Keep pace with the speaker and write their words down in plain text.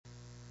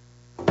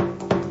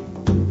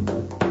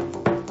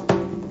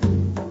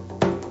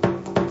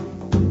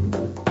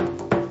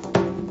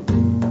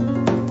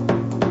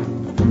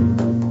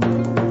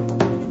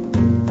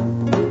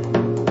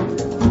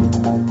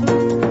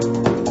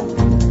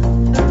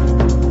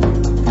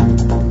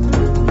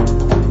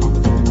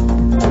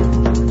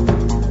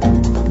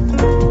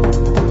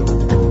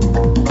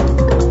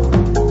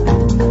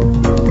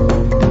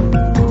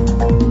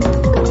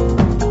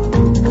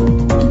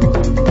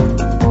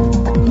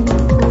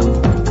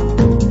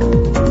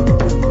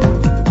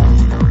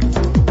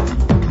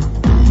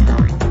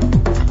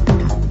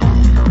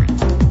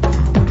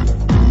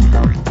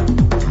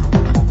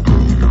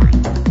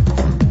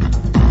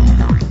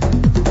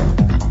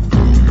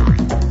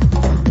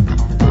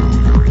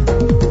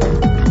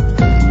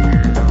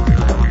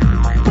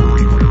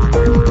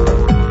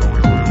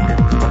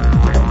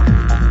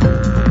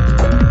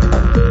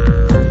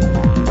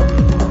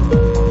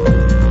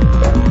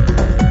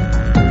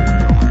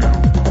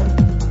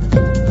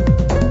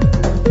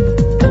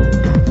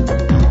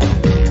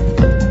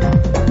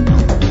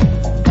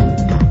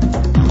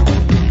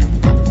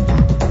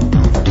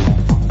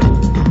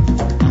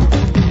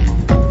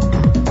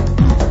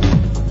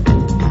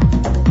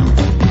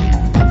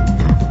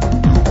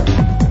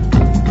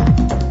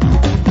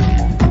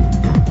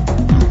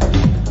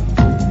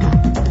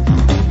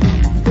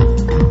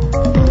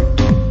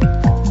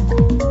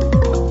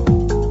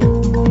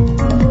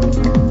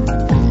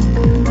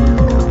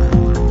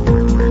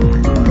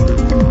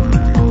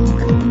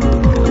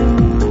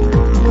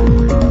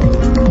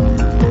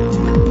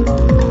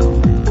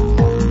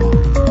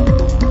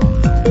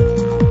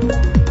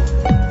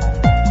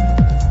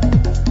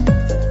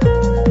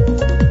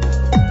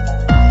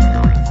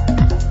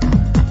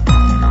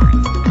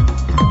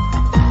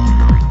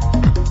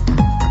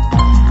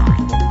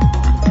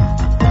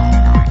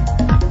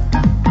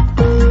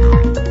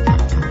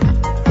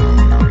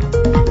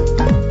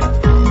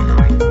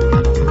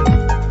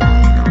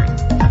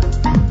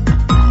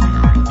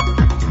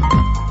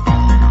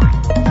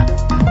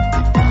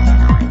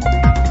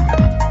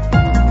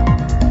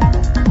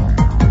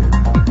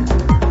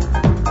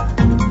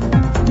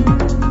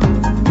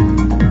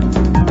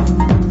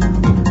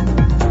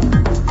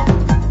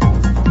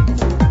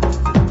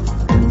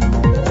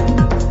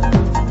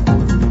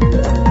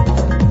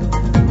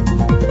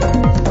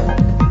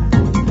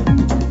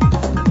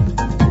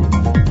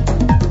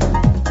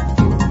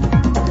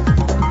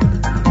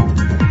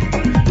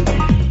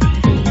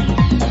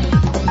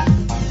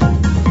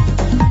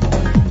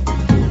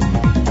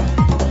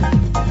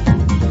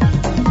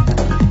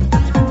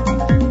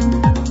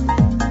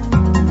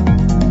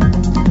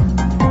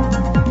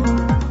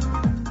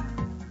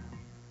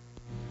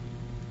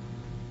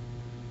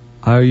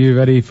Are you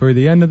ready for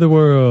the end of the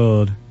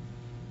world?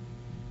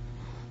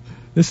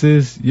 This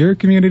is Your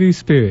Community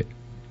Spirit,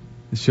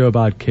 the show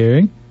about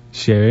caring,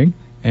 sharing,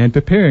 and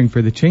preparing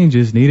for the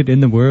changes needed in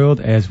the world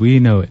as we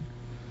know it.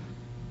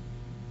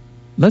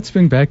 Let's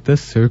bring back the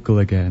circle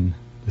again.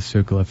 The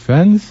circle of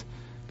friends,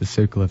 the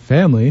circle of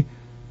family,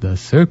 the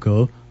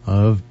circle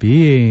of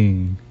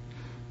being.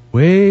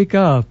 Wake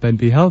up and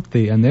be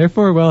healthy and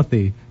therefore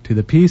wealthy to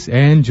the peace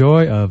and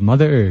joy of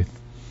Mother Earth.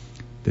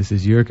 This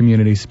is Your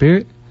Community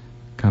Spirit,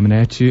 coming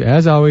at you,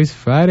 as always,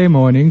 Friday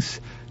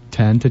mornings,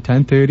 10 to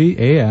 10:30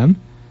 a.m.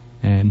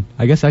 And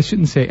I guess I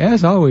shouldn't say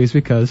as always,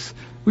 because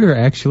we were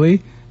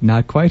actually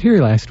not quite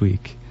here last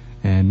week.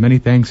 And many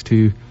thanks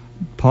to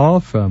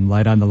Paul from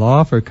Light on the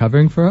Law for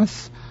covering for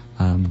us.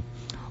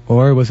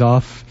 Orr was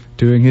off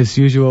doing his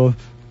usual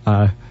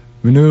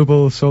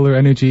renewable solar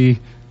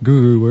energy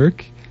guru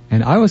work.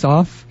 And I was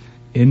off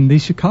in the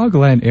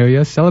Chicagoland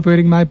area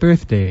celebrating my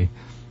birthday.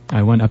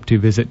 I went up to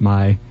visit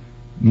my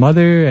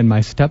mother and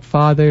my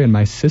stepfather and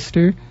my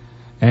sister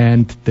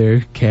and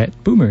their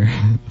cat Boomer.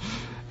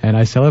 And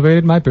I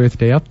celebrated my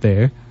birthday up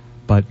there,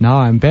 but now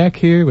I'm back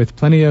here with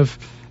plenty of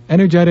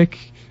energetic,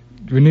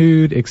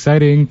 renewed,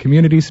 exciting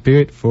community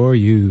spirit for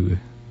you.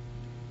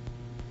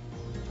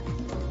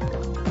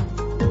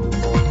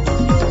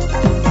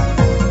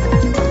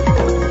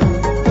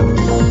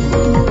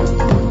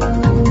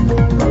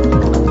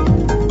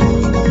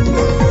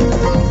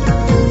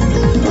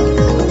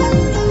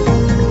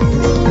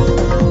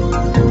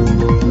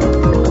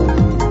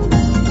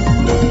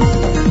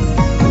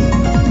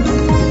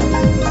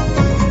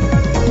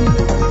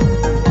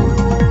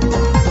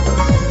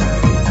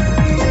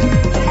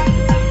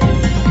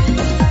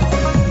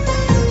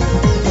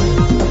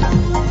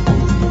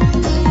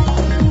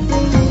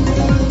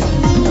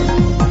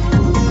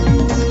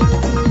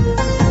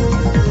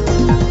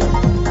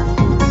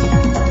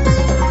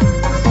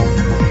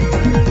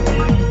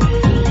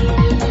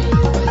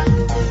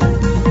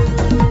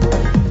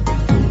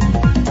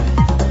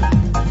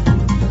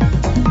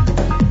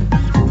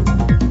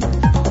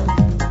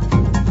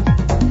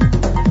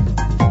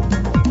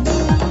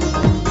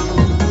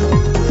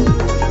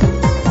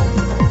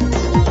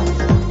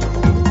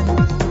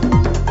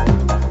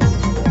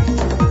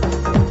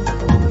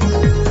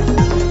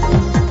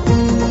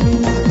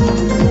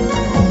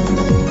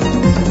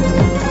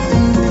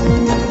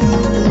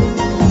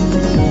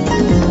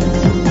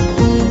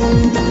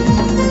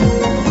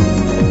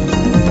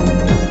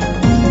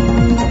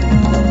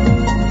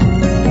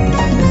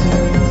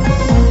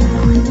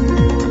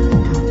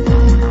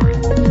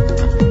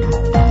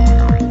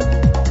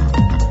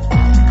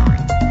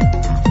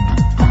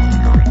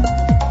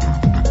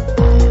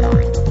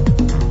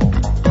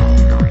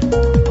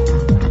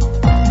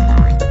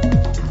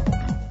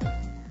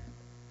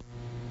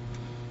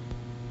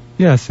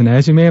 Yes, and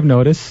as you may have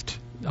noticed,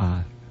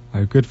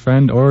 our good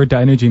friend Orr the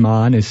Energy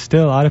Man is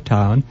still out of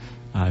town,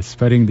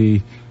 spreading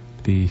the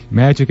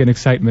magic and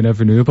excitement of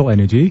renewable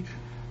energy.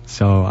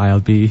 So I'll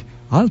be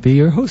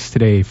your host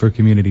today for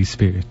Community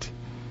Spirit,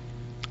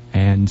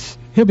 and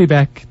he'll be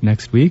back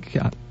next week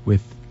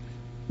with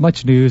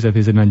much news of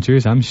his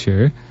adventures, I'm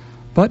sure.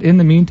 But in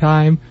the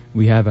meantime,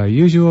 we have our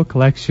usual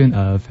collection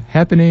of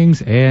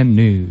happenings and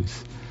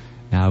news.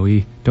 Now,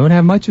 we don't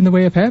have much in the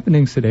way of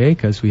happenings today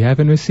because we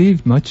haven't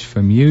received much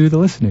from you, the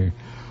listener.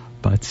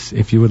 But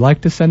if you would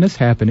like to send us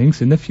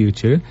happenings in the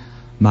future,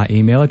 my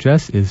email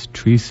address is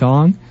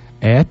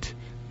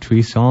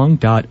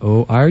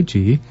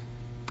treesong@treesong.org.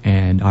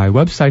 And our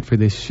website for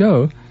this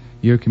show,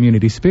 Your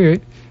Community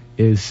Spirit,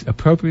 is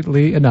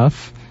appropriately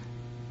enough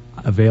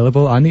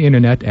available on the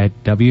internet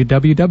at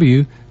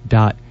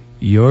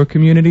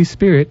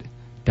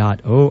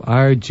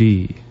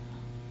www.yourcommunityspirit.org.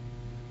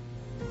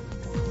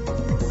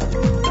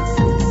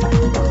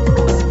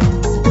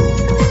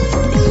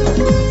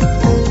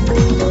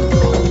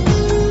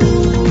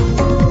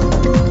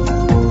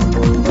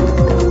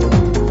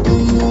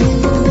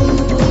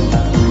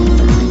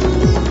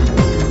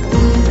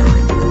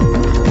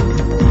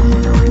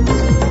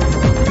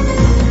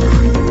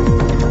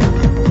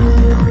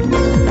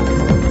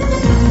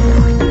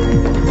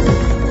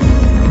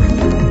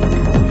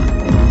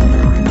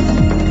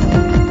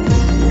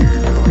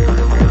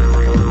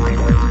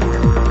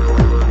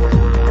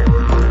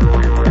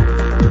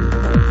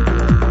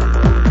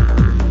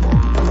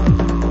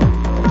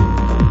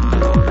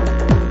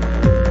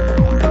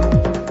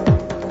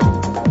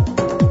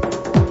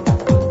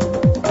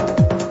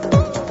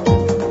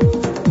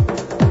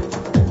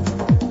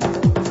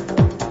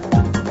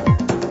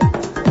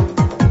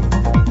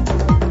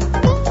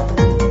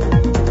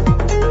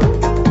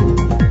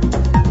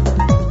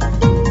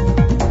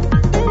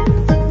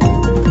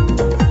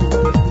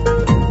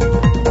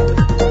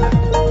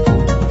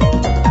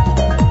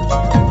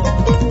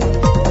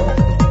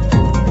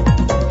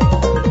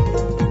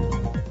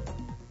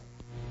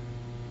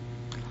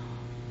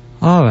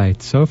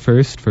 Alright, so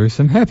first for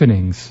some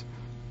happenings.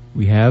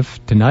 We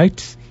have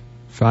tonight,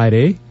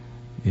 Friday,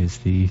 is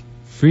the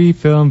Free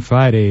Film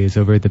Fridays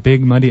over at the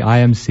Big Muddy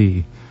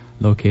IMC,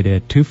 located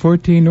at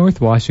 214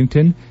 North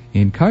Washington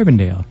in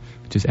Carbondale.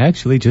 which is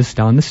actually just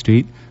down the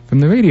street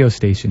from the radio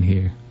station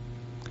here.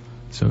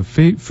 So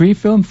Free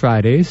Film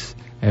Fridays,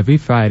 every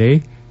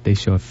Friday, they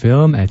show a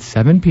film at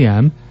 7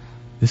 p.m.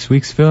 This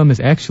week's film is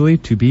actually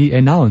to be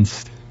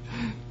announced.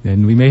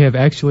 And we may have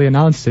actually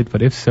announced it,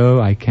 but if so,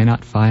 I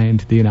cannot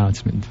find the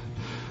announcement.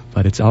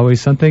 But it's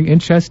always something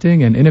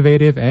interesting and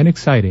innovative and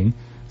exciting.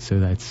 So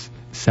that's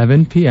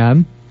 7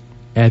 p.m.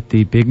 at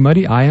the Big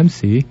Muddy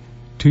IMC,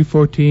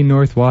 214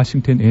 North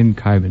Washington in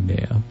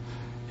Carbondale.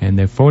 And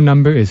their phone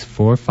number is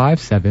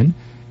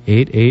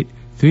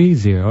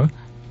 457-8830.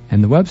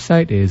 And the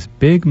website is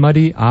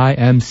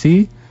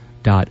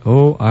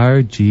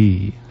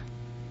bigmuddyimc.org.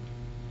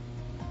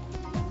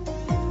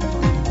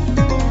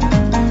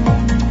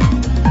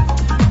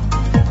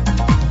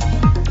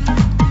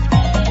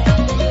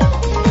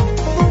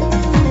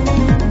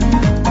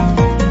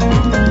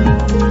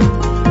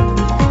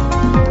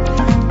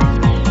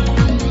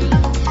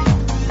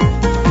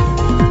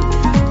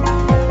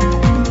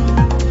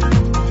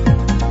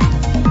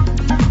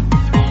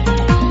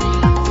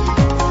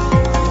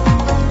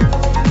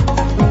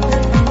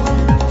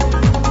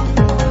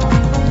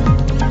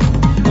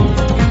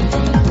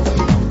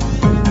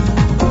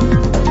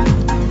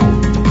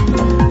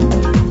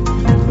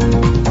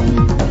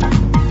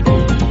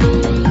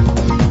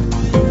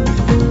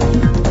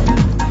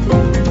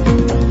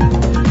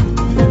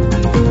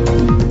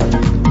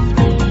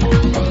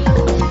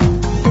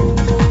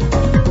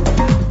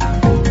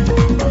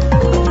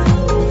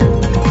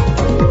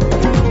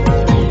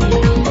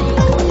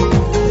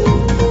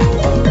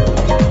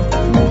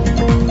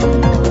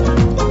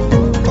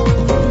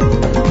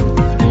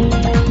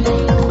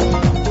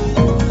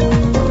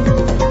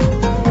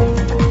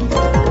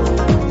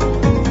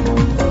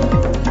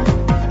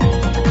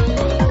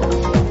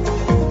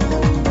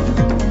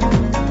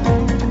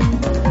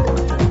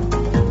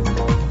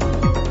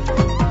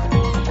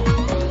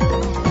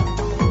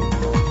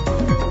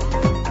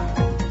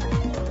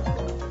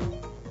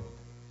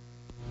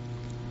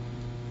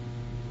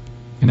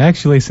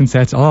 Actually, since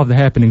that's all of the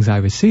happenings I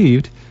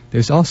received,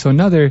 there's also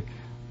another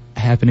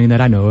happening that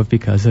I know of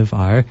because of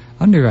our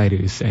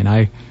underwriters. And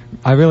I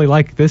really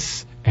like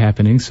this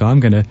happening, so I'm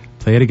going to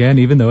play it again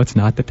even though it's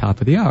not the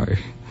top of the hour.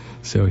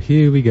 So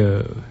here we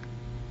go.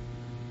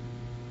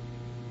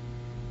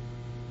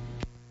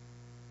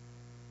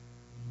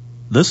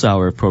 This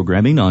hour of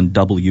programming on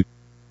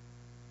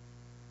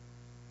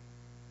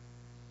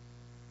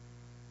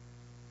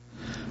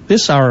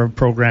This hour of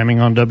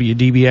programming on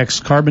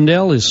WDBX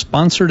Carbondale is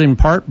sponsored in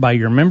part by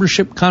your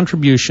membership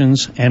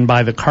contributions and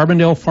by the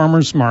Carbondale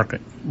Farmers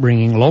Market,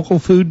 bringing local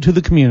food to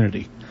the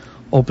community.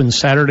 Open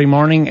Saturday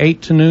morning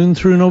 8 to noon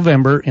through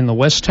November in the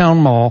Westtown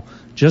Mall,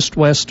 just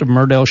west of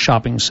Murdale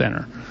Shopping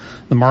Center.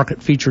 The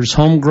market features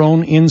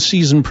homegrown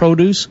in-season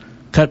produce,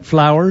 cut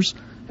flowers,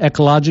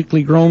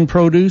 ecologically grown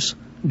produce,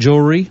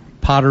 jewelry,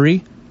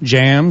 pottery,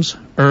 jams,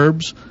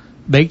 herbs,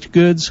 baked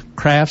goods,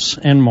 crafts,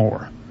 and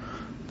more.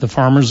 The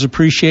farmers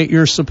appreciate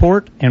your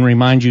support and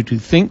remind you to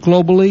think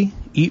globally,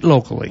 eat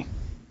locally.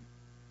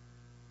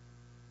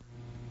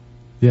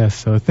 Yes,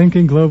 so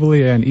thinking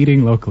globally and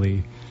eating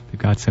locally. They've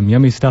got some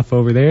yummy stuff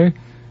over there.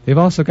 They've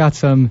also got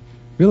some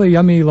really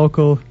yummy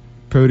local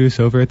produce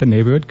over at the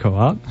neighborhood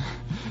co-op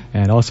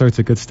and all sorts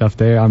of good stuff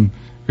there. I'm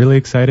really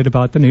excited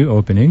about the new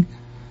opening,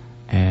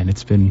 and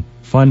it's been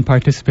fun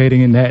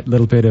participating in that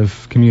little bit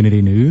of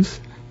community news.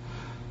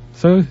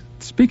 So,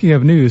 speaking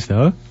of news,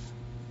 though,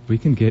 we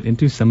can get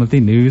into some of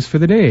the news for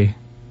the day.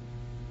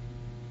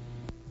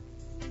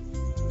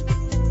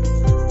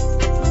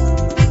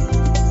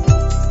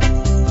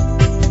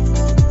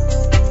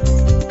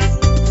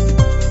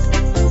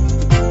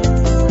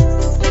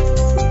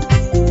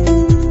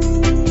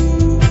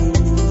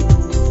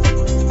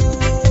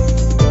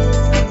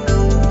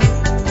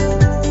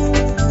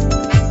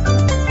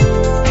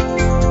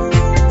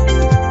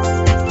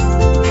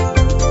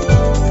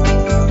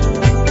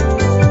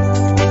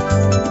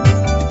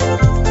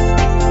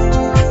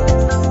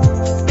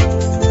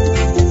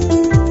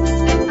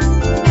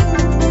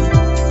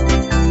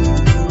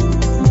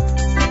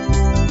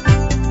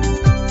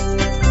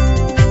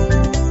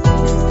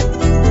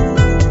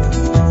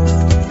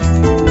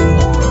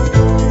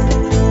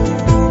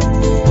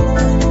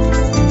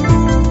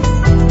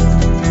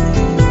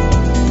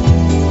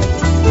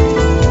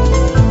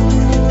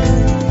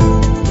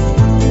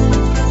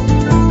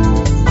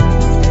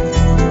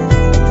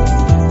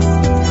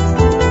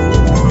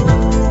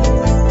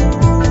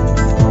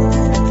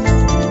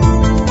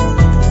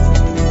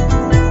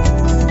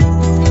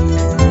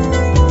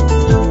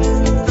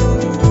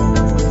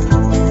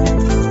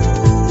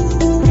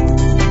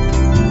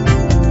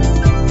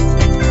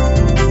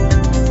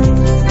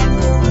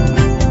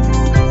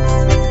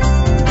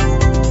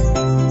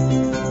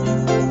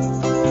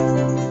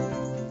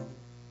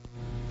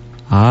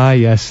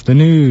 Yes, the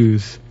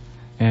news.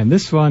 And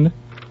this one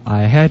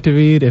I had to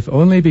read if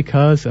only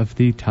because of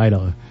the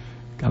title.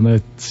 I'm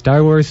a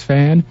Star Wars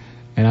fan,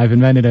 and I've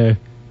invented a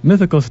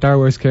mythical Star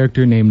Wars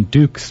character named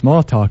Duke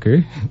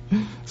Smalltalker,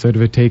 sort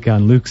of a take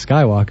on Luke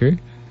Skywalker.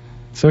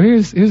 So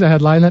here's a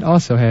headline that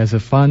also has a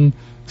fun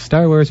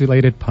Star Wars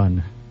related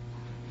pun.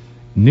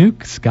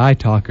 Nuke Sky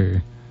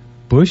Talker.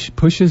 Bush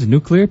pushes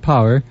nuclear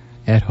power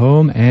at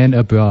home and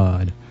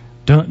abroad.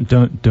 Dun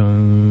dun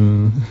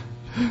dun.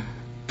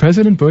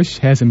 President Bush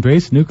has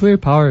embraced nuclear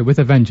power with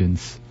a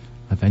vengeance.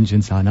 A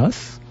vengeance on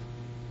us?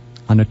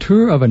 On a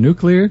tour of a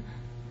nuclear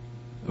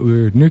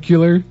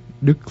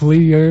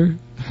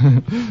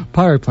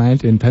power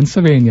plant in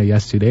Pennsylvania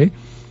yesterday,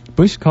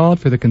 Bush called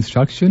for the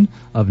construction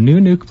of new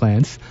nuke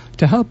plants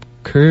to help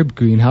curb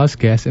greenhouse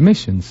gas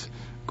emissions.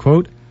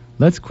 Quote,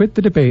 let's quit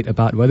the debate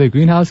about whether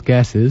greenhouse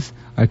gases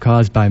are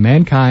caused by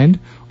mankind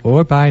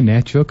or by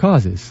natural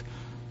causes.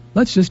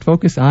 Let's just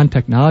focus on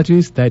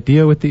technologies that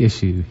deal with the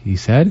issue, he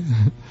said.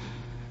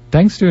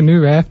 Thanks to a new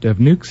raft of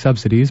nuke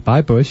subsidies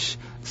by Bush,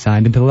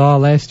 signed into law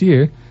last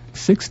year,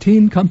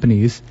 16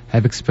 companies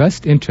have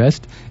expressed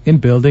interest in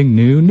building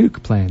new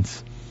nuke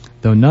plants,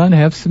 though none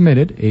have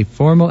submitted a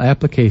formal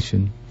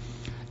application.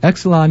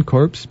 Exelon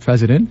Corp's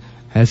president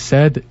has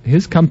said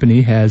his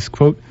company has,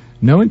 quote,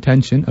 no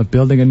intention of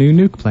building a new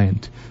nuke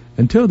plant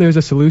until there's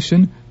a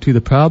solution to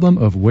the problem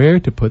of where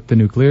to put the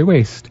nuclear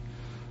waste.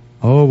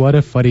 Oh, what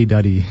a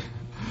fuddy-duddy.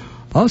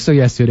 Also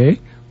yesterday,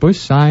 Bush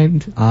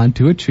signed on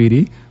to a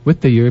treaty with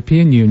the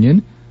European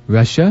Union,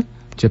 Russia,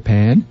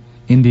 Japan,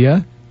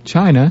 India,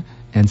 China,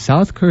 and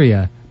South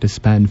Korea to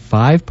spend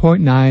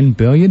 $5.9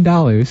 billion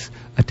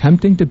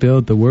attempting to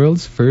build the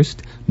world's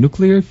first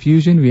nuclear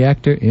fusion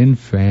reactor in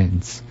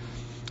France.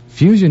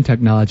 Fusion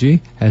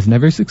technology has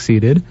never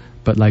succeeded,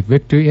 but like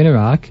victory in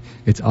Iraq,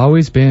 it's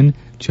always been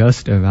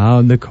just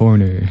around the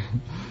corner.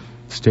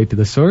 Straight to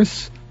the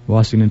source,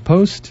 Washington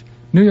Post,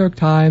 New York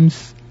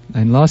Times,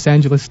 and Los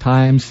Angeles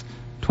Times,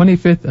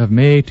 25th of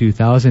May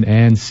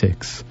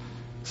 2006.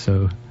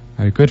 So,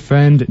 our good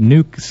friend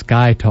Nuke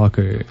Sky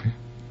Talker.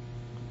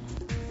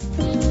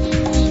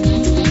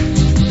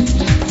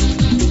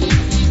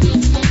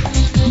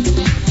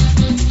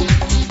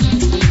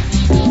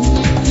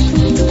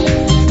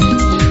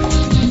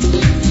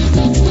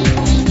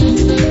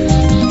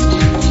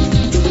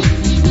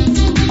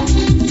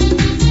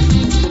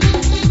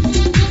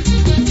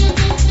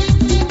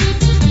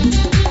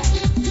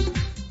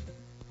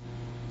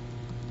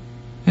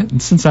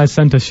 And since I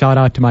sent a shout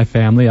out to my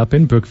family up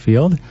in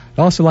Brookfield, I'd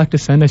also like to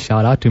send a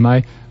shout out to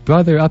my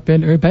brother up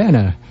in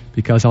Urbana,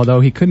 because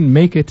although he couldn't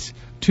make it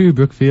to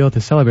Brookfield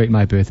to celebrate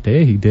my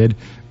birthday, he did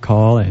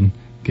call and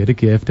get a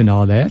gift and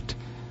all that.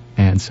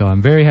 And so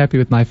I'm very happy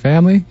with my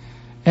family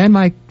and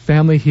my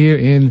family here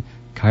in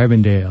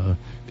Carbondale,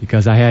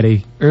 because I had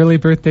a early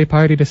birthday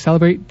party to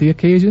celebrate the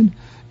occasion,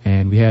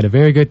 and we had a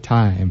very good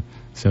time.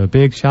 So a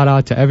big shout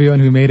out to everyone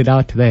who made it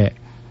out to that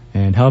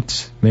and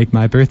helped make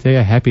my birthday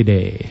a happy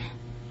day.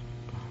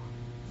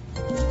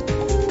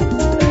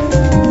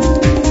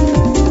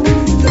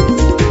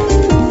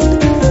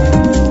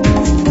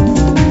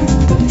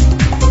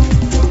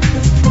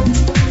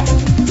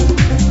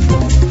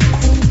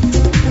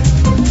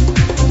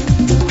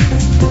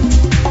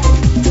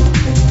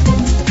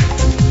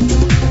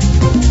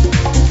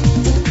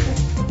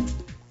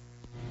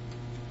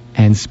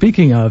 And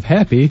speaking of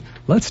happy,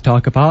 let's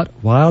talk about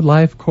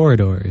wildlife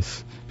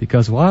corridors,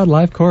 because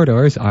wildlife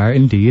corridors are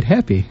indeed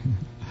happy.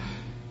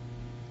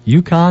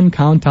 Yukon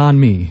count on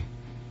me.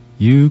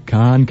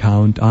 Yukon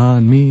count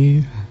on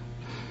me.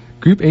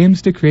 Group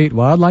aims to create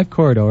wildlife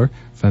corridor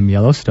from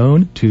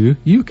Yellowstone to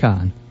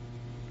Yukon.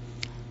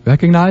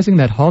 Recognizing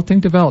that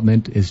halting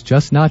development is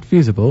just not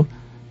feasible,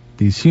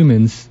 these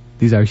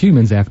are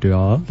humans after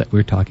all that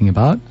we're talking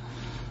about,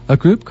 a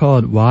group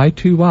called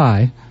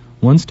Y2Y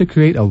wants to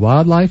create a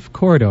wildlife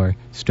corridor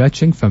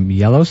stretching from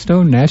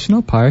Yellowstone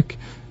National Park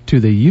to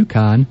the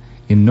Yukon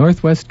in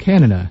northwest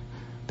Canada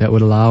that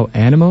would allow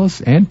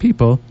animals and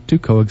people to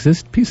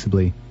coexist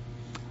peaceably.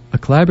 A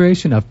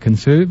collaboration of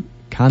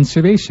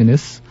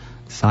conservationists,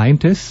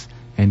 scientists,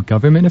 and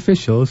government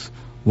officials,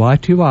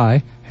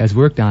 Y2Y has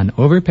worked on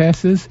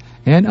overpasses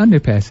and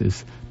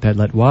underpasses that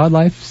let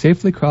wildlife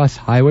safely cross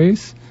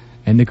highways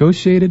and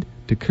negotiated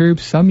to curb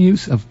some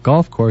use of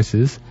golf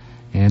courses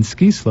and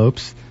ski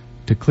slopes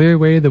to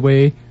clear the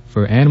way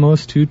for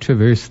animals to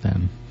traverse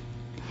them.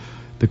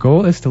 The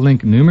goal is to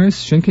link numerous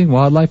shrinking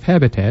wildlife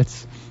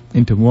habitats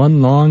into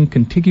one long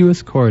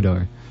contiguous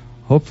corridor,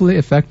 hopefully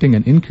affecting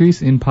an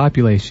increase in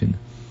population,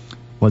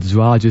 what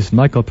zoologist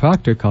Michael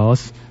Proctor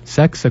calls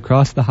sex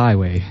across the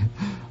highway.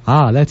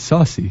 Ah, that's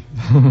saucy.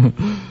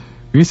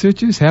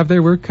 Researchers have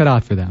their work cut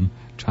out for them,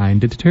 trying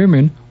to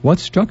determine what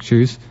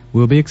structures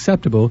will be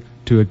acceptable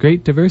to a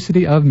great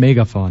diversity of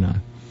megafauna.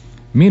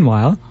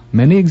 Meanwhile,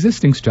 many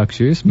existing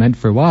structures meant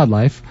for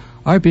wildlife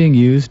are being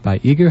used by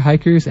eager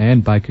hikers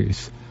and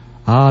bikers.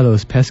 Ah,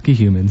 those pesky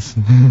humans.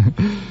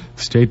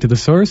 Straight to the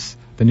source,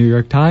 the New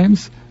York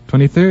Times,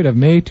 23rd of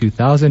May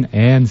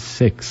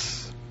 2006.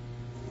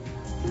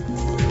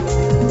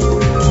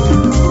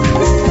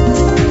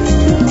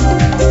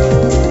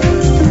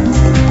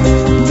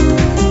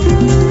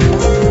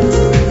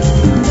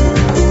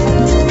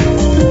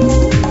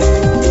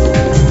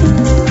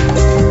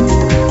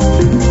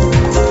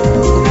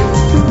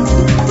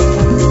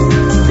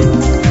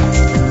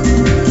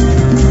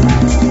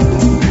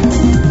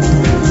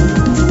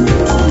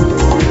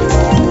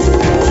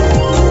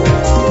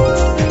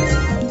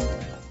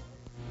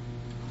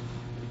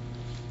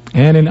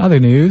 And in other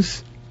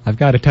news, I've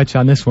got to touch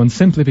on this one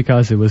simply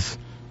because it was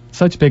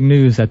such big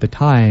news at the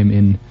time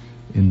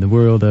in the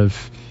world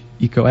of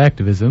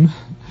eco-activism.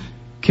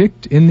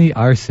 Kicked in the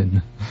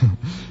arson.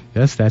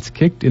 Yes, that's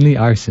kicked in the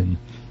arson.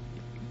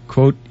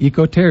 Quote,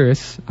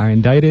 eco-terrorists are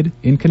indicted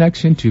in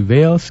connection to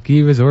Vail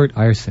Ski Resort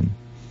arson.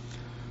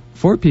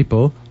 4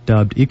 people,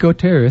 dubbed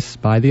eco-terrorists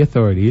by the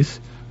authorities,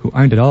 who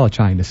aren't at all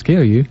trying to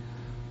scare you,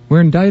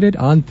 were indicted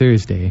on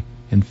Thursday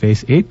and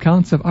face 8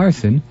 counts of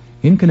arson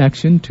in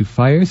connection to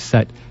fires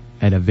set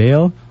at a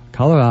Vail,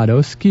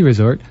 Colorado ski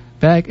resort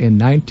back in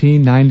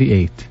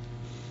 1998.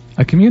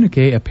 A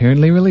communique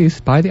apparently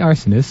released by the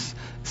arsonists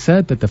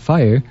said that the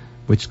fire,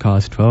 which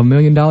caused $12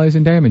 million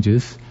in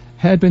damages,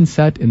 had been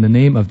set in the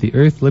name of the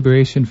Earth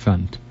Liberation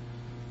Front.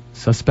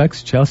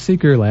 Suspects Chelsea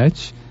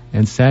Gerlach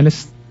and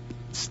Stanislaus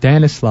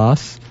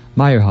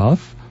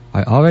Meyerhoff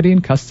are already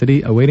in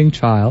custody awaiting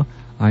trial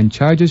on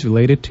charges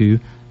related to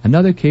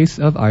another case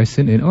of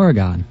arson in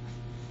Oregon.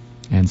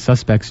 And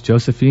suspects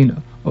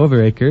Josephine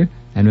Overaker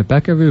and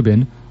Rebecca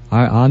Rubin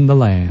are on the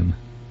lam.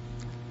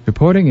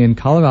 Reporting in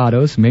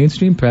Colorado's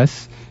mainstream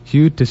press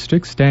hewed to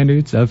strict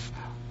standards of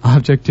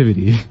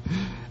objectivity,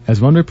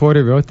 as one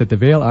reporter wrote that the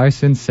Vail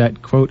arson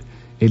set, quote,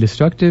 a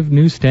destructive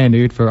new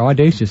standard for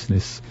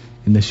audaciousness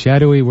in the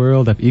shadowy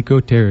world of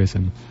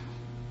eco-terrorism.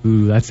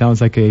 Ooh, that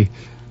sounds like a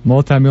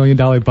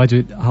multi-million-dollar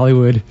budget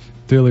Hollywood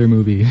thriller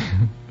movie.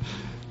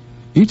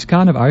 Each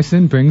count of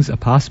arson brings a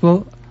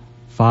possible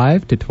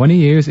 5 to 20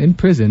 years in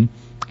prison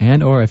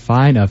and or a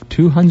fine of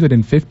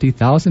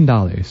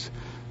 $250,000,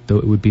 though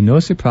it would be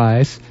no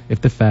surprise if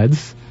the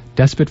feds,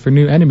 desperate for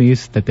new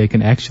enemies that they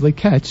can actually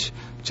catch,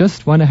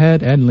 just went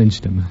ahead and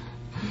lynched him.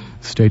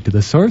 Straight to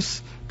the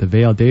source, the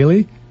Vail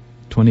Daily,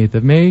 20th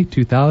of May,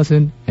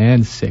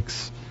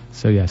 2006.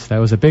 So yes, that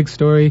was a big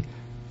story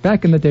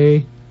back in the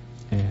day,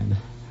 and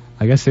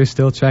I guess they're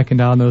still tracking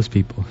down those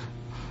people.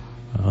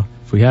 Well,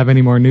 if we have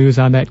any more news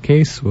on that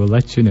case, we'll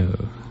let you know.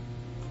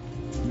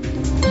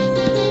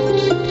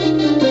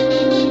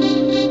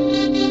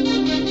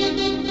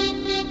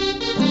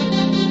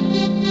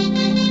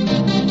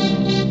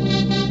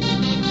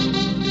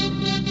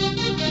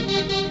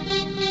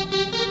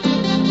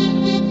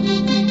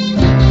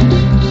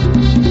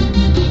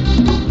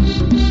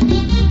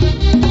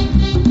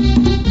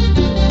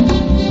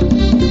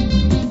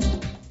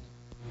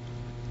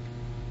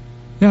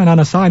 Yeah, and on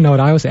a side note,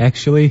 I was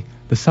actually,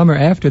 the summer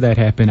after that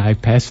happened, I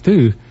passed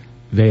through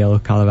Vail,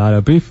 Colorado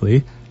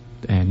briefly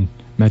and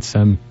met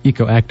some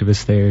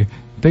eco-activists there.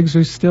 Things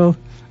were still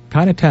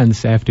kind of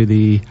tense after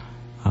the,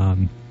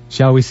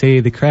 shall we say,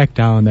 the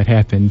crackdown that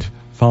happened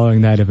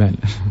following that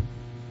event.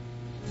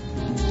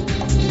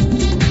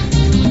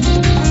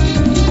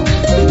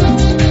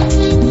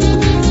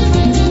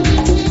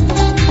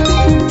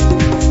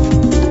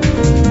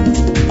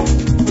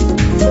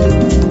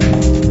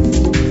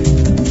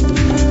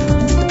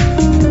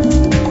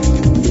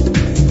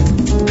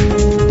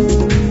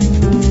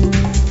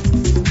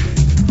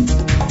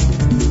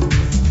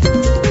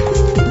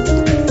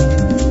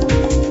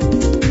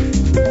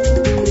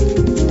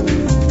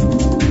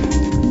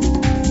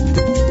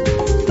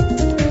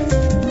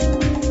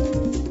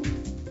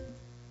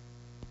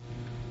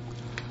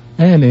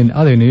 And in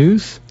other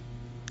news,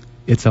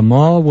 it's a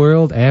mall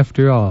world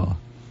after all.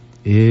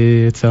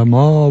 It's a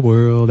mall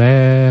world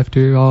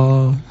after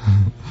all.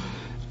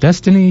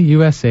 Destiny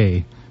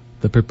USA,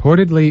 the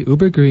purportedly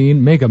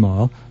uber-green mega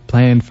mall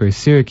planned for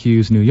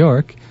Syracuse, New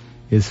York,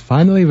 is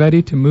finally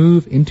ready to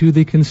move into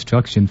the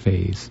construction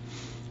phase,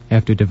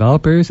 after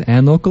developers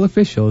and local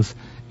officials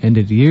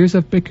ended years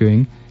of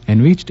bickering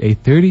and reached a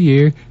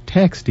 30-year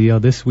tax deal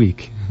this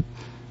week.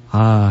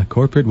 Ah,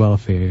 corporate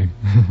welfare.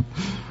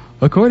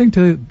 According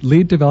to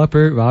lead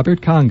developer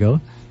Robert Congle,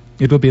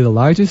 it will be the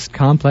largest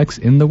complex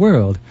in the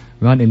world,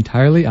 run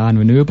entirely on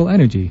renewable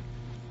energy.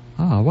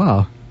 Ah,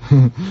 wow.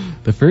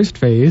 The first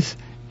phase,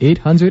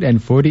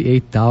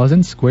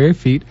 848,000 square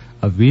feet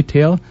of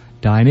retail,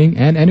 dining,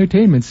 and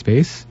entertainment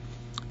space,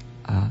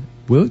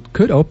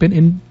 could open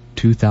in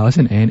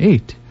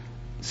 2008.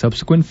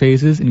 Subsequent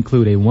phases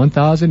include a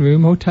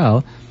 1,000-room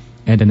hotel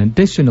and an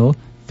additional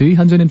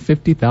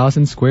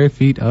 350,000 square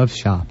feet of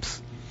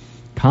shops.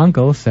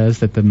 Congle says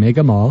that the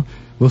mega mall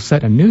will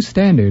set a new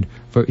standard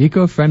for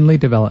eco-friendly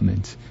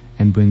development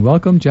and bring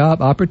welcome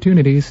job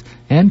opportunities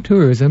and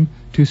tourism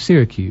to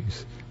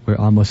Syracuse, where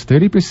almost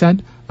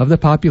 30% of the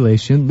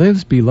population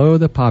lives below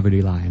the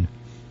poverty line.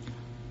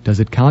 Does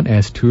it count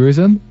as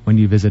tourism when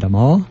you visit a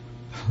mall?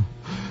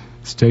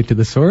 Straight to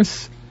the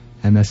source,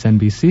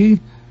 MSNBC,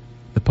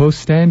 the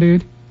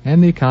Post-Standard,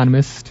 and The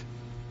Economist,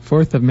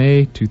 4th of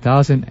May,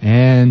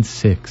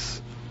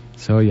 2006.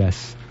 So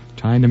yes,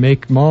 trying to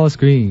make malls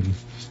green.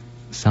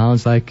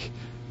 Sounds like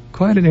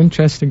quite an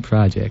interesting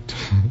project.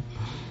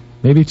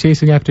 Maybe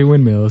chasing after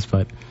windmills,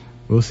 but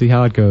we'll see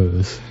how it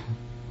goes.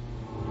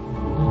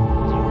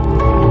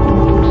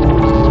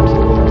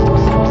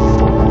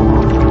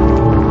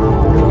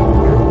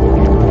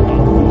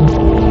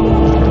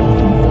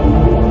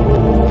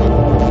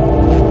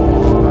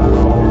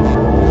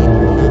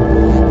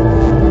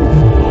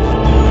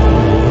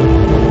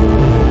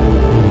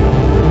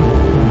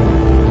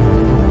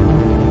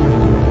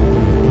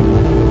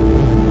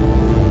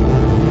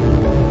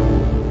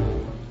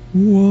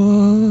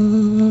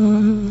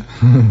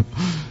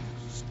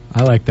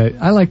 I like that.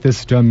 I like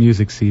this drum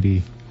music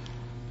CD.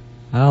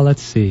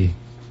 Let's see.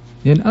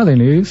 In other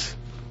news,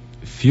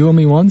 fuel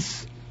me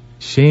once,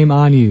 shame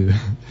on you.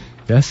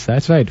 Yes,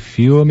 that's right.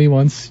 Fuel me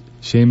once,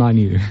 shame on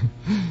you.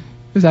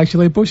 There's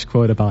actually a Bush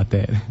quote about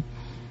that.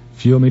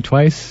 Fuel me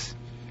twice,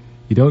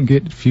 you don't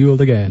get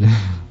fueled again.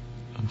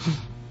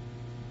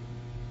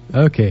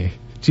 Okay.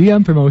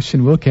 GM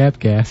promotion will cap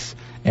gas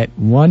at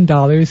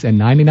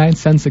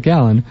 $1.99 a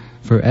gallon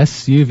for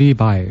SUV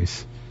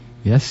buyers.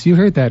 Yes, you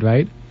heard that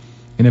right.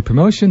 In a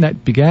promotion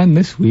that began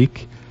this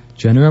week,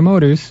 General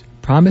Motors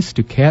promised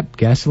to cap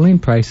gasoline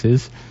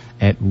prices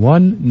at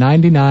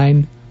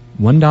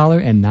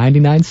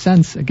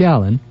 $1.99 a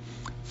gallon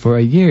for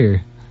a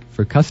year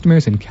for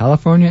customers in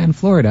California and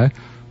Florida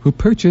who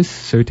purchase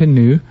certain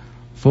new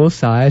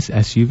full-size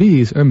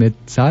SUVs or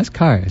mid-size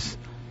cars.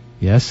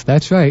 Yes,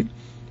 that's right.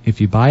 If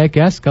you buy a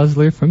gas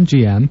guzzler from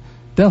GM,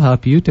 they'll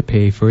help you to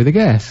pay for the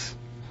gas.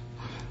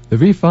 The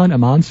refund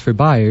amounts for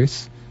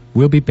buyers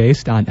will be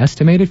based on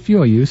estimated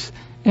fuel use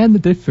and the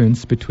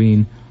difference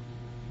between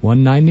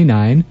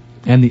 $1.99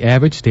 and the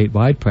average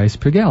statewide price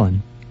per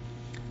gallon.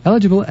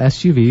 Eligible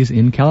SUVs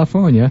in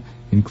California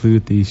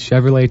include the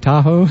Chevrolet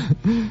Tahoe,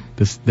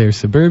 their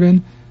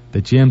Suburban,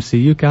 the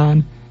GMC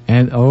Yukon,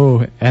 and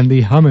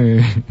the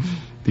Hummer,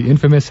 the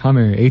infamous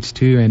Hummer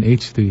H2 and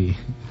H3.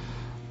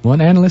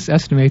 One analyst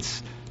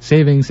estimates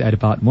savings at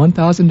about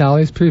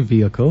 $1,000 per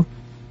vehicle.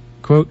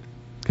 Quote,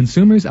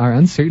 consumers are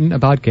uncertain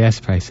about gas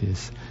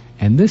prices,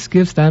 and this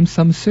gives them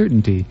some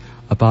certainty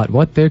about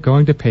what they're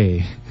going to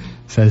pay,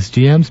 says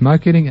GM's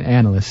marketing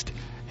analyst,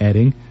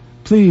 adding,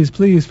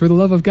 please, for the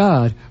love of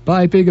God,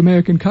 buy big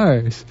American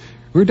cars.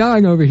 We're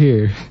dying over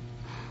here.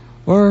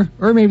 Or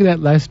maybe that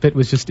last bit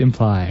was just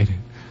implied,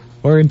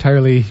 or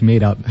entirely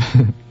made up.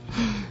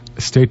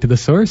 Straight to the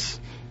source,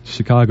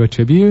 Chicago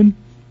Tribune,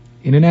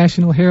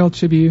 International Herald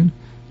Tribune,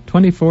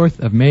 24th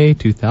of May,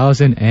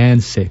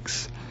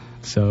 2006.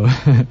 So,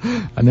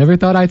 I never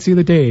thought I'd see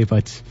the day,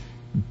 but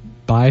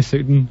buy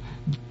certain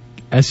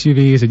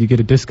SUVs and you get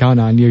a discount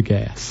on your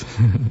gas.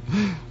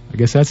 I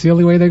guess that's the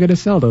only way they're going to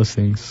sell those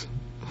things.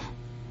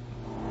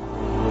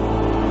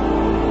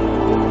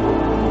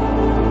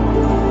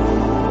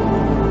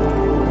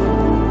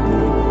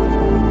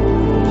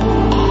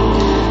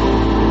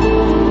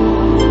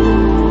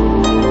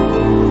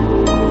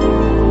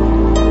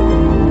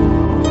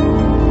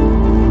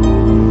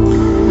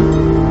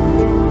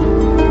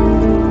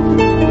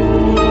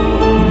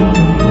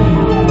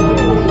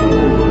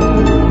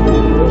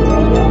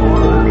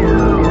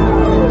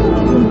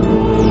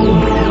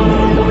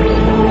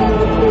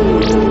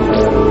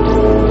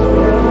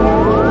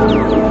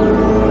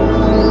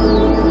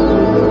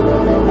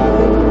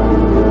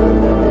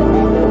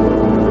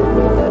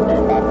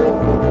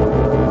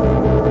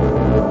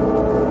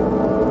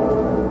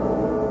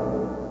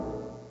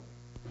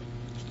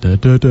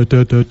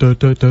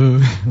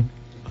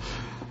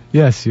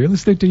 Yes, you're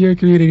listening to your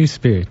community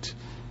spirit.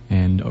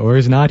 And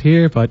Orr's not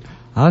here, but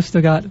I've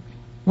still got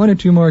one or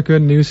two more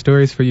good news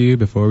stories for you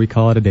before we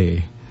call it a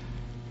day.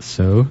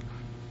 So,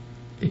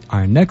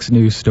 our next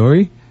news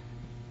story,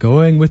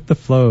 going with the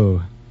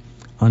flow.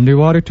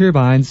 Underwater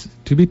turbines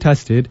to be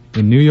tested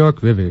in New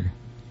York River.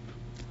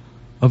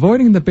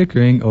 Avoiding the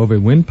bickering over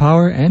wind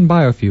power and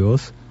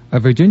biofuels, a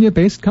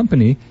Virginia-based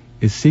company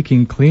is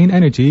seeking clean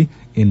energy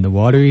in the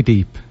watery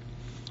deep.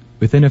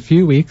 Within a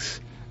few weeks,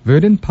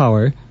 Verdant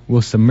Power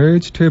will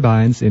submerge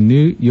turbines in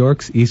New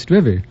York's East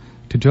River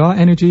to draw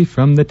energy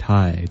from the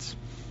tides.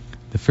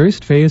 The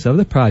first phase of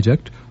the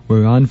project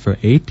will run for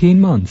 18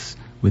 months,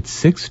 with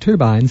 6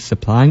 turbines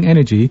supplying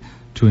energy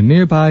to a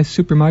nearby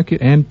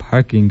supermarket and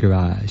parking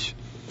garage.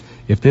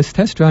 If this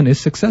test run is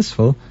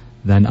successful,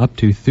 then up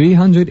to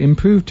 300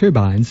 improved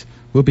turbines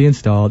will be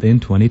installed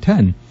in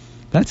 2010.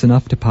 That's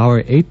enough to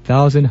power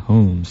 8,000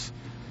 homes.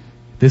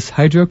 This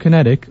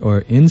hydrokinetic or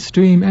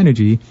in-stream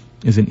energy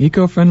is an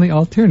eco-friendly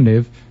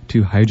alternative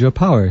to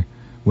hydropower,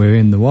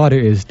 wherein the water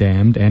is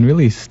dammed and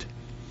released.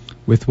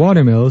 With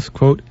water mills,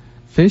 quote,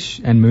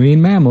 fish and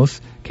marine mammals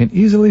can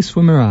easily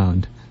swim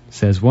around,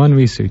 says one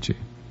researcher.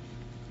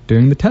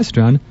 During the test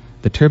run,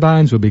 the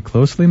turbines will be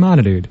closely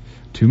monitored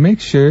to make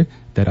sure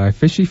that our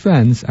fishy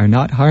friends are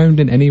not harmed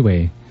in any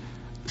way.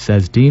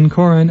 Says Dean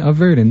Corin of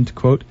Verdant,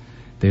 quote,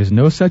 there's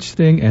no such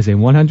thing as a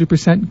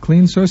 100%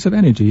 clean source of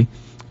energy,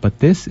 but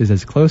this is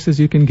as close as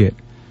you can get.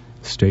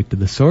 Straight to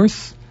the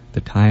source, the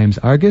Times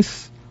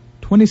Argus,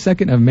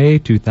 22nd of May,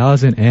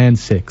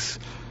 2006.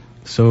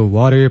 So,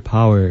 water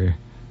power.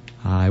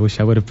 I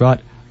wish I would have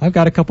brought... I've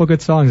got a couple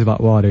good songs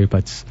about water,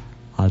 but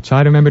I'll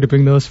try to remember to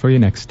bring those for you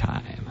next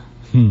time.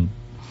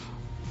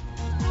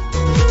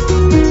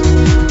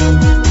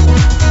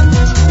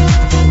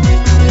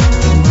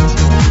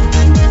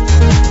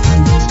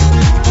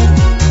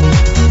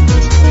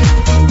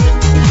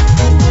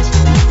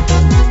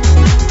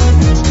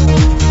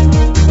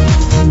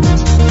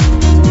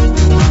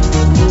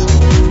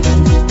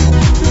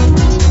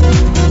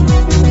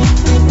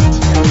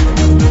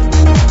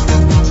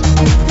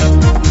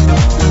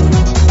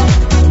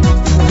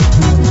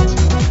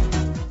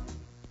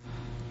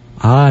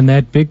 And that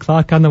that big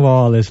clock on the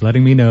wall is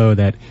letting me know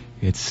that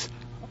it's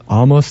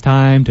almost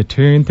time to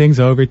turn things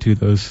over to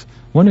those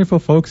wonderful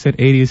folks at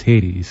 80s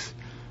Hades.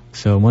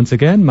 So once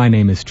again, my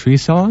name is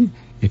Treesong.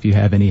 If you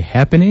have any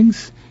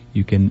happenings,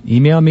 you can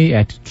email me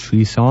at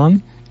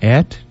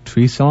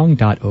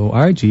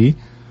treesong@treesong.org,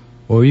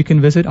 or you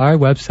can visit our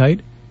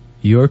website,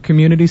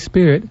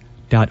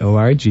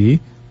 yourcommunityspirit.org,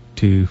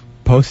 to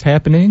post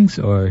happenings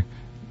or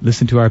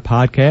listen to our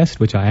podcast,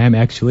 which I am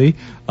actually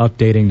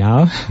updating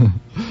now.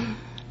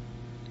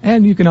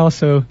 And you can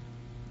also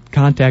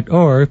contact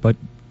Orr, but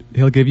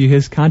he'll give you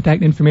his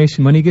contact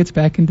information when he gets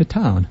back into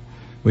town,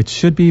 which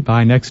should be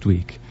by next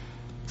week.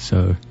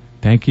 So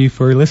thank you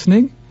for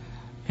listening,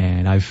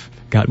 and I've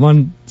got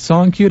one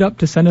song queued up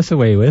to send us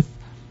away with.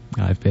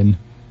 I've been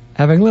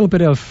having a little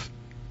bit of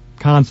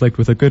conflict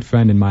with a good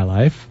friend in my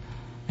life,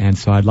 and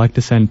so I'd like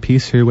to send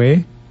peace her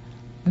way.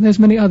 And there's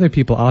many other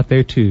people out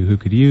there too who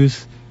could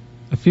use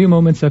a few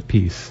moments of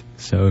peace.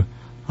 So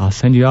I'll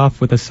send you off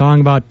with a song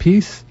about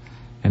peace,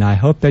 and I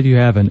hope that you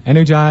have an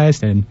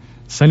energized and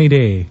sunny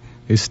day.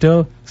 There's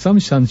still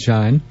some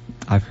sunshine.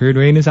 I've heard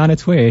rain is on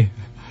its way.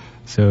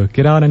 So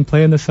get out and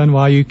play in the sun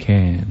while you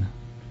can.